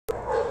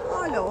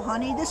Hello,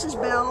 honey. This is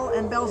Belle,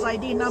 and Belle's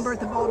ID number at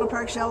the Baldwin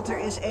Park shelter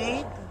is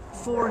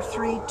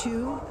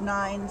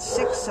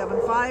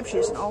A4329675.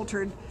 She's an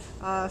altered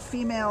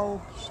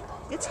female.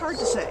 It's hard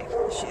to say.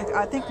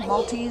 I think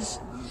Maltese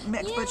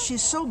mix, but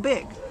she's so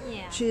big.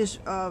 Yeah. She's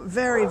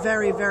very,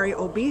 very, very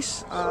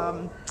obese,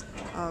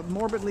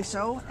 morbidly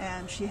so,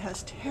 and she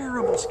has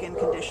terrible skin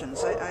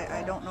conditions.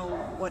 I don't know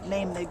what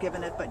name they've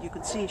given it, but you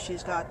can see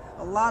she's got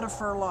a lot of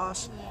fur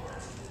loss.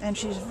 And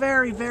she's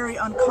very, very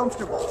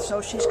uncomfortable.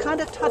 So she's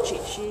kind of touchy.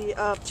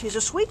 She's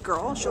a sweet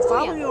girl. She'll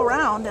follow you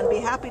around and be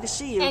happy to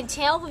see you. And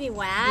tail will be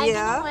wagging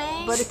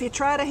away. But if you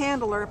try to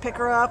handle her, pick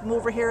her up,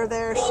 move her here or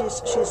there,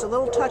 she's a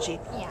little touchy.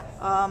 Yeah.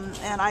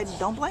 And I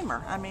don't blame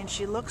her. I mean,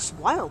 she looks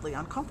wildly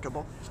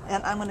uncomfortable.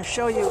 And I'm going to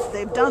show you.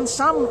 They've done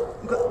some.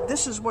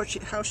 This is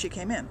how she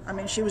came in. I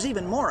mean, she was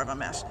even more of a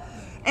mess.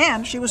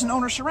 And she was an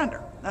owner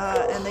surrender,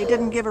 and they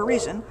didn't give a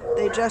reason.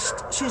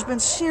 She's been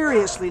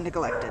seriously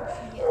neglected.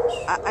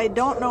 I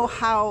don't know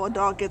how a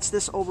dog gets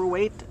this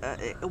overweight,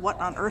 what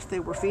on earth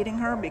they were feeding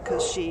her,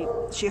 because she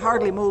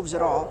hardly moves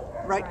at all.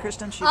 Right,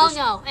 Kristen?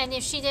 No, and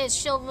if she did,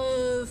 she'll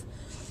move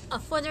a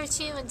foot or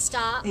two and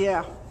stop.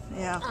 Yeah.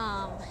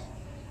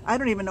 I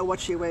don't even know what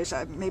she weighs,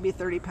 maybe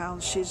 30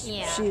 pounds. She's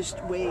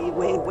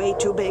way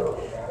too big.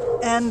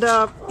 And,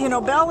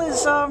 Belle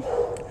is,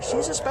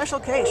 she's a special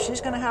case.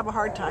 She's going to have a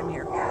hard time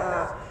here.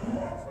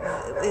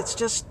 It's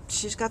just,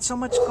 she's got so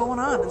much going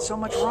on and so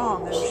much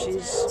wrong, and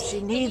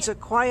she needs a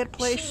quiet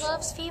place. She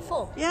loves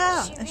people.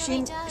 Yeah,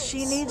 she does.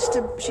 she needs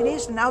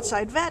an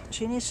outside vet.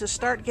 She needs to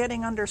start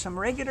getting under some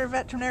regular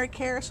veterinary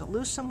care, so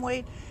lose some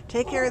weight,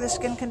 take care of the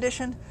skin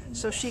condition,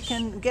 so she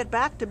can get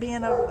back to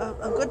being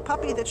a good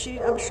puppy that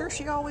I'm sure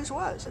she always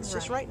was. It's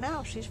just right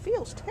now she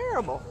feels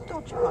terrible,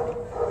 don't you, honey?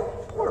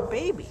 Poor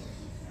baby.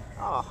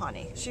 Oh,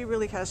 honey, she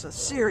really has a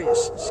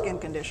serious skin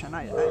condition.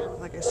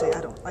 Like I say,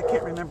 I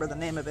can't remember the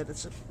name of it.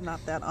 It's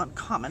not that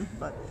uncommon,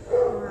 but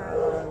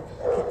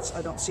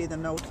I don't see the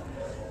note.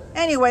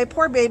 Anyway,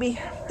 poor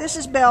baby. This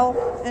is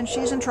Belle, and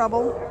she's in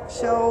trouble.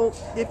 So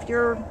if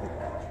you're,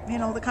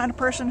 the kind of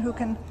person who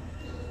can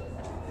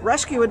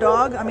rescue a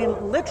dog, I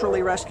mean,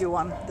 literally rescue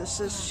one.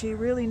 She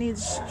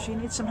needs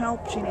some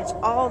help. She needs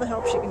all the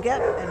help she can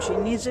get, and she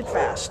needs it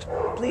fast.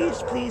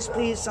 Please, please,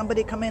 please,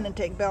 somebody come in and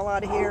take Belle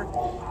out of here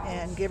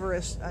and give her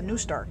a new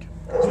start,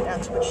 because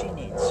that's what she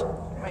needs.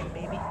 Right,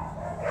 baby?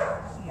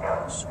 You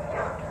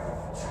sweetheart.